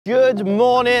Good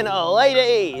morning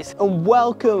ladies and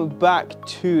welcome back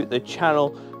to the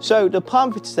channel. So the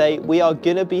plan for today, we are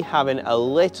going to be having a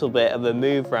little bit of a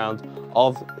move round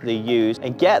of the ewes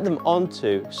and get them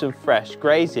onto some fresh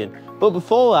grazing. But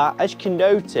before that, as you can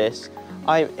notice,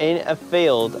 I'm in a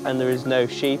field and there is no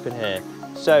sheep in here.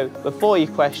 So before you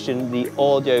question, the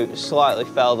audio slightly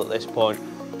failed at this point,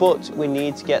 but we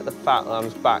need to get the fat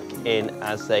lambs back in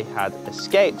as they had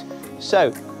escaped.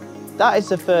 So that is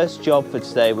the first job for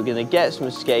today. We're going to get some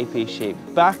escapee sheep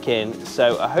back in,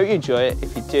 so I hope you enjoy it.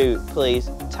 If you do, please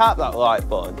tap that like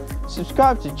button,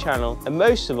 subscribe to the channel, and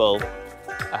most of all,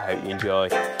 I hope you enjoy.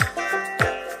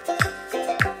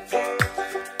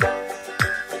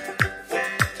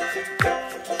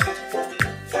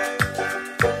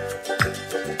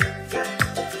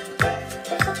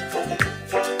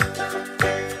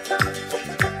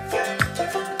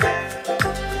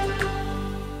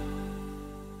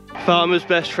 Farmer's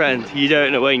best friend, you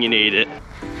don't know when you need it.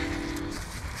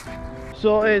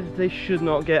 Sorted, they should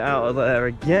not get out of there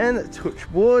again, touch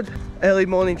wood. Early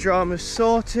morning drama's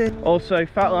sorted. Also,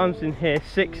 fat lambs in here,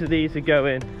 6 of these are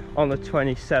going on the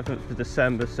 27th of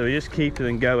December, so we're just keeping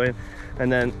them going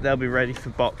and then they'll be ready for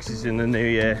boxes in the new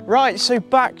year. Right, so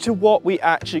back to what we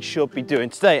actually should be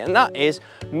doing today, and that is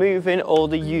moving all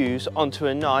the ewes onto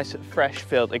a nice fresh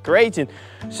field of grazing.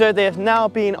 So they have now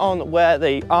been on where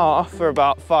they are for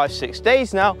about 5-6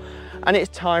 days now, and it's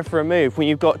time for a move. When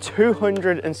you've got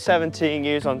 217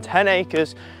 ewes on 10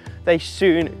 acres, they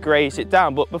soon graze it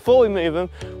down. But before we move them,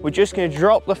 we're just going to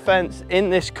drop the fence in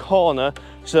this corner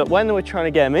so that when we're trying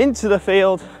to get them into the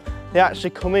field, they actually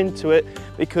come into it,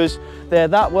 because they're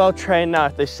that well trained now.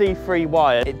 If they see free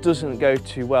wire, it doesn't go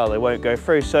too well, they won't go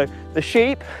through. So the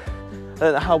sheep, I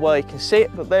don't know how well you can see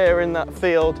it, but they're in that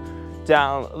field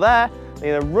down there.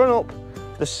 They're going to run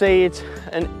up the seeds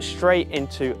and straight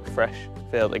into fresh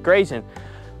field of grazing.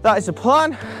 That is the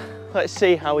plan. Let's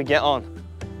see how we get on.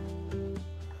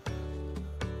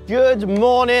 Good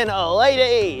morning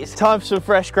ladies. Time for some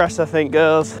fresh grass, I think,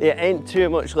 girls. It ain't too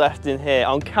much left in here.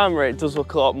 On camera it does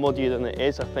look a lot muddier than it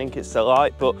is. I think it's the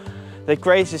light, but they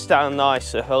grazed this down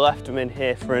nicer. If I left them in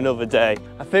here for another day,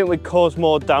 I think we'd cause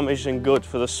more damage than good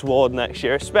for the sward next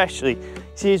year, especially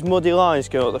see these muddy lines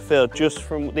going up the field just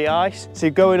from the ice. So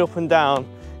going up and down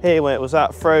here when it was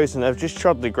that frozen, they've just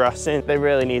trod the grass in. They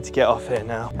really need to get off here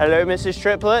now. Hello Mrs.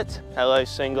 Triplet. Hello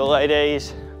single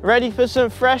ladies. Ready for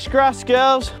some fresh grass,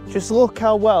 girls? Just look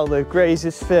how well they've grazed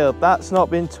this field. That's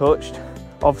not been touched.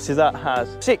 Obviously that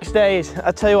has. 6 days.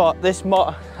 I tell you what, this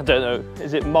mob, I don't know,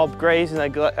 is it mob grazing? I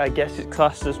guess it's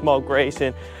classed as mob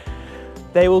grazing.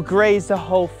 They will graze the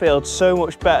whole field so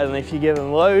much better than if you give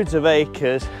them loads of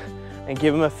acres and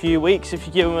give them a few weeks. If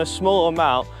you give them a small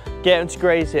amount, get them to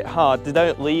graze it hard. They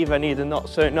don't leave any of the not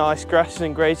so nice grass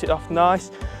and graze it off nice,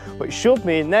 which should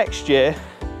mean next year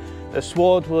the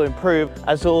sward will improve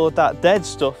as all of that dead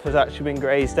stuff has actually been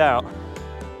grazed out.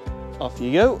 Off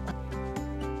you go.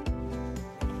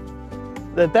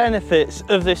 The benefits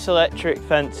of this electric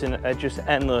fencing are just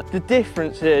endless. The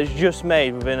difference it has just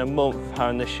made within a month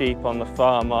having the sheep on the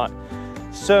farm, like,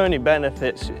 so many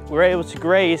benefits. We're able to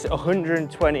graze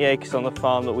 120 acres on the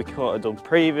farm that we couldn't have done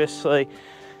previously.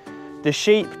 The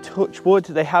sheep, touch wood,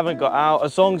 they haven't got out.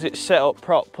 As long as it's set up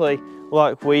properly,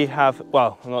 like we have,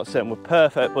 well, I'm not saying we're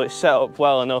perfect, but it's set up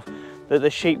well enough that the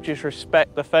sheep just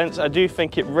respect the fence. I do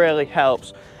think it really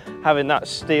helps having that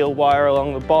steel wire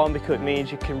along the bottom, because it means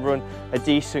you can run a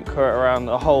decent current around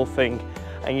the whole thing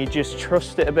and you just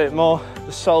trust it a bit more.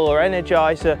 The solar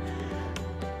energizer,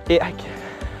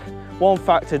 one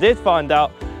fact I did find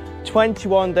out,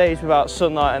 21 days without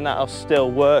sunlight and that'll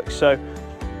still work. So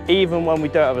even when we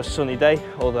don't have a sunny day,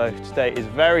 although today is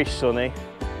very sunny,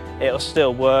 it'll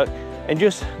still work. And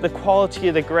just the quality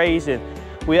of the grazing,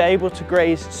 we're able to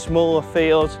graze smaller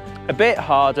fields a bit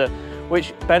harder,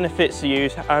 which benefits the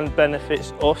ewes and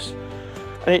benefits us.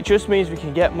 And it just means we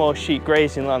can get more sheep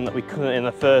grazing land that we couldn't in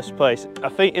the first place. I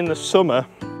think in the summer,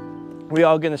 we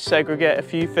are going to segregate a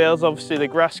few fields. Obviously the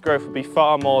grass growth will be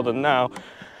far more than now,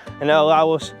 and it'll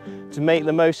allow us to make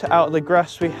the most out of the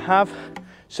grass we have,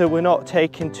 so we're not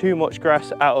taking too much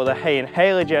grass out of the hay and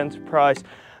haylage enterprise.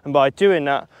 And by doing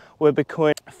that, we're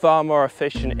becoming far more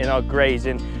efficient in our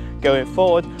grazing going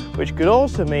forward, which could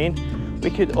also mean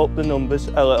we could up the numbers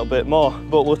a little bit more.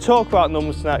 But we'll talk about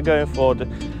numbers tonight going forward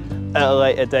at a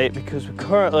later date, because we're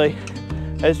currently,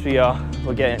 as we are,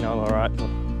 we're getting on all right.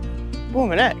 Oh,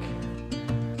 my neck.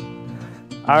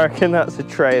 I reckon that's a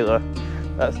trailer.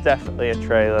 That's definitely a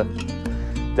trailer.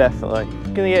 Definitely.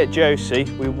 Gonna get Josie.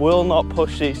 We will not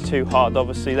push these too hard.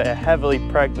 Obviously, they're heavily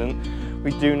pregnant.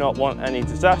 We do not want any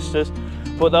disasters.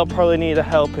 but they'll probably need a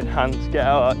helping hand to get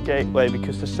out that gateway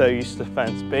because they're so used to the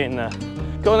fence being there.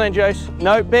 Go on then, Jose.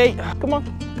 No, B, come on.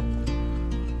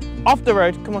 Off the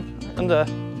road, come on, under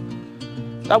there.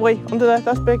 That way, under there,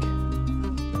 that's big.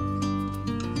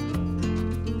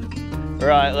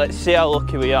 Right, let's see how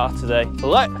lucky we are today.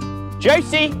 Look,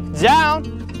 Josie, down,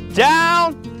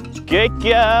 down, good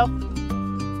girl.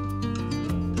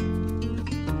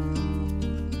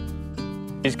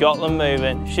 She's got them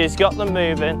moving, she's got them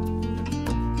moving.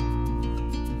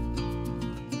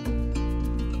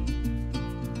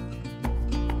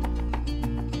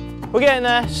 We're getting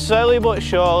there, slowly but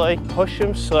surely. Push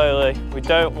them slowly. We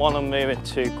don't want them moving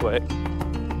too quick.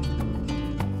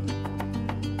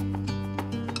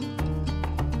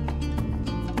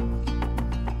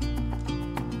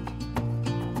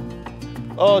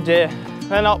 Oh dear,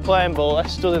 they're not playing ball, they're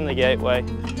stood in the gateway.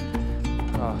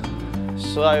 Oh,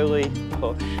 slowly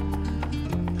push.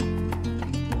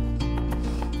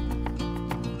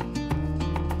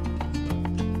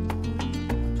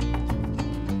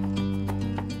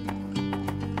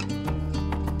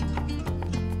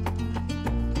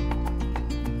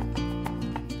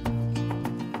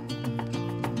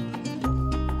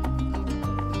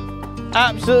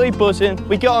 Absolutely buzzing,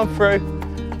 we got them through.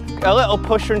 A little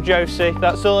push from Josie,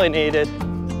 that's all I needed.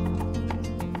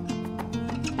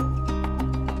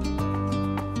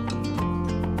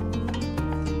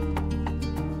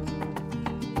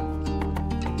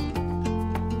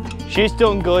 She's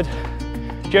done good.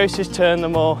 Josie's turned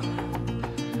them all.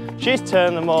 She's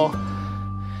turned them all.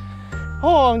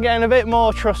 Oh, I'm getting a bit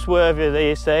more trustworthy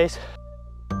these days.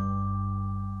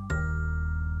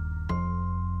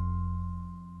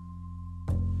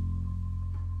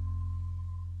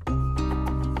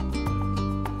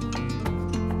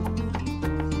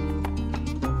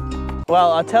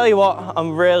 Well, I tell you what,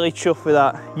 I'm really chuffed with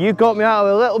that. You got me out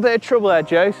of a little bit of trouble there,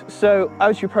 Jose. So,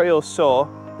 as you probably all saw,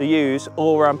 the ewes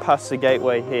all ran past the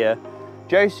gateway here.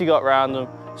 Josie got round them,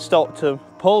 stopped them,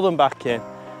 pulled them back in,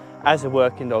 as a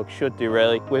working dog should do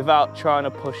really, without trying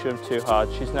to push them too hard.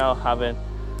 She's now having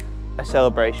a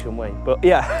celebration week. But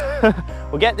yeah,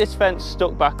 we'll get this fence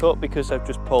stuck back up because I've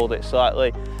just pulled it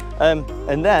slightly.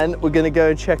 And then we're gonna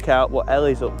go and check out what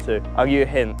Ellie's up to. I'll give you a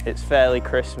hint, it's fairly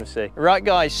Christmassy. Right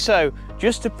guys, so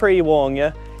just to pre-warn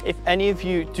you, if any of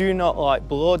you do not like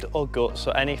blood or guts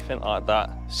or anything like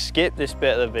that, skip this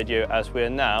bit of the video as we are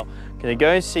now gonna go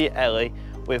and see Ellie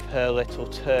with her little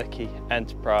turkey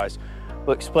enterprise.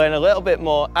 We'll explain a little bit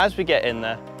more as we get in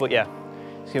there, but yeah,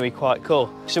 it's gonna be quite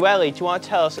cool. So Ellie, do you want to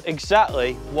tell us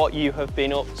exactly what you have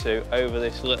been up to over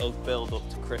this little build up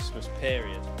to Christmas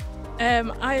period?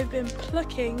 I have been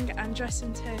plucking and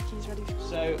dressing turkeys ready for...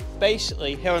 So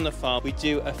basically here on the farm we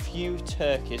do a few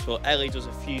turkeys, well Ellie does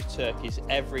a few turkeys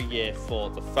every year for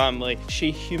the family.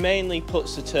 She humanely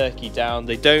puts the turkey down,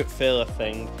 they don't feel a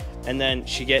thing, and then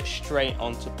she gets straight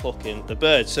on to plucking the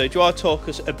birds. So do you want to talk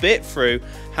us a bit through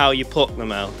how you pluck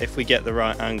them out, if we get the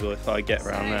right angle, if I get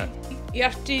around there? You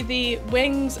have to do the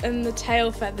wings and the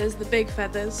tail feathers, the big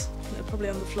feathers, they're probably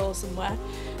on the floor somewhere,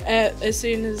 as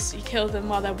soon as you kill them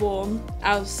while they're warm,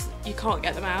 else you can't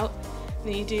get them out. And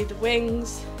then you do the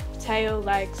wings, tail,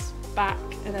 legs, back,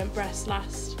 and then breast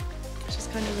last, which is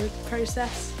kind of a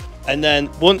process. And then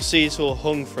once these are all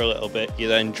hung for a little bit, you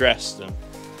then dress them.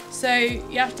 So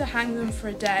you have to hang them for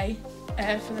a day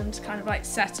for them to kind of like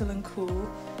settle and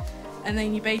cool, and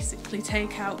then you basically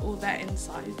take out all their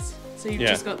insides. So you've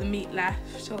just got the meat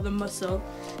left, or the muscle,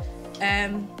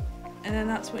 and then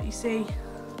that's what you see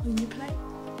on your plate.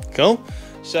 Cool.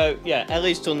 So yeah,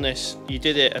 Ellie's done this. You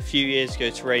did it a few years ago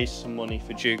to raise some money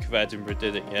for Duke of Edinburgh,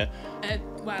 did it? Yeah.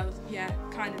 Well, yeah,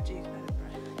 kind of Duke of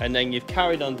Edinburgh. And then you've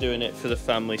carried on doing it for the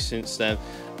family since then.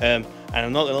 And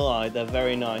I'm not gonna lie, they're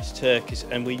very nice turkeys,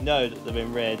 and we know that they've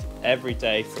been reared every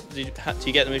day. Do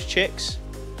you get them as chicks?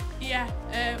 Yeah.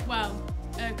 Well,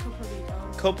 a couple of weeks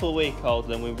old. Couple of weeks old,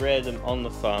 then we rear them on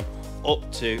the farm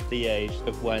up to the age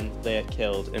of when they are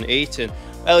killed and eaten.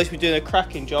 Ellie's been doing a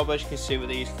cracking job, as you can see with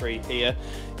these three here.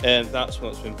 That's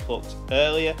what's been plucked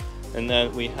earlier, and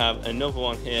then we have another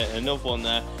one here, another one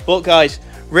there. But guys,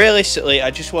 realistically, I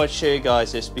just want to show you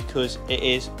guys this because it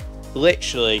is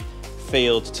literally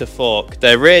field to fork.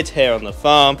 They're reared here on the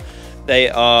farm, they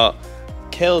are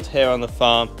killed here on the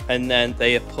farm, and then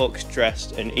they are plucked,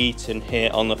 dressed and eaten here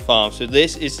on the farm. So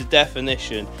this is the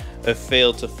definition of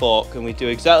field to fork, and we do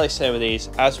exactly the same with these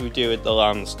as we do with the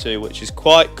lambs too, which is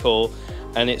quite cool,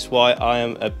 and it's why I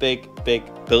am a big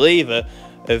believer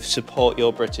of support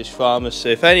your British farmers. So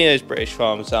if any of those British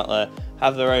farmers out there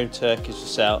have their own turkeys for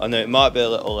sale, I know it might be a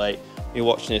little late when you're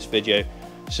watching this video,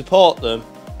 support them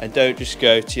and don't just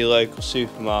go to your local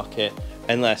supermarket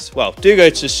unless, well, do go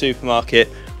to the supermarket,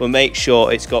 but make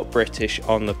sure it's got British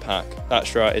on the pack.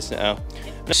 That's right, isn't it, Elle?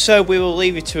 So we will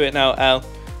leave you to it now, Elle.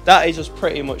 That is us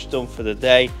pretty much done for the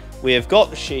day. We have got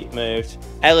the sheep moved.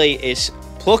 Ellie is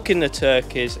plucking the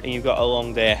turkeys, and you've got a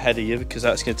long day ahead of you because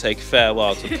that's going to take a fair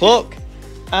while to pluck.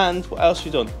 And what else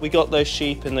have we done? We got those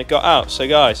sheep and they got out. So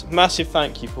guys, massive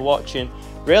thank you for watching.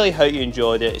 Really hope you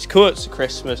enjoyed it. It's coming up to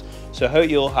Christmas, so I hope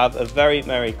you all have a very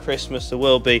Merry Christmas. There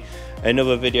will be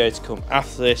another video to come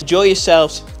after this. Enjoy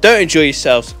yourselves. Don't enjoy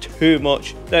yourselves too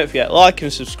much. Don't forget, like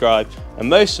and subscribe. And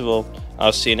most of all,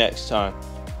 I'll see you next time.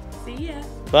 See ya.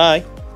 Bye.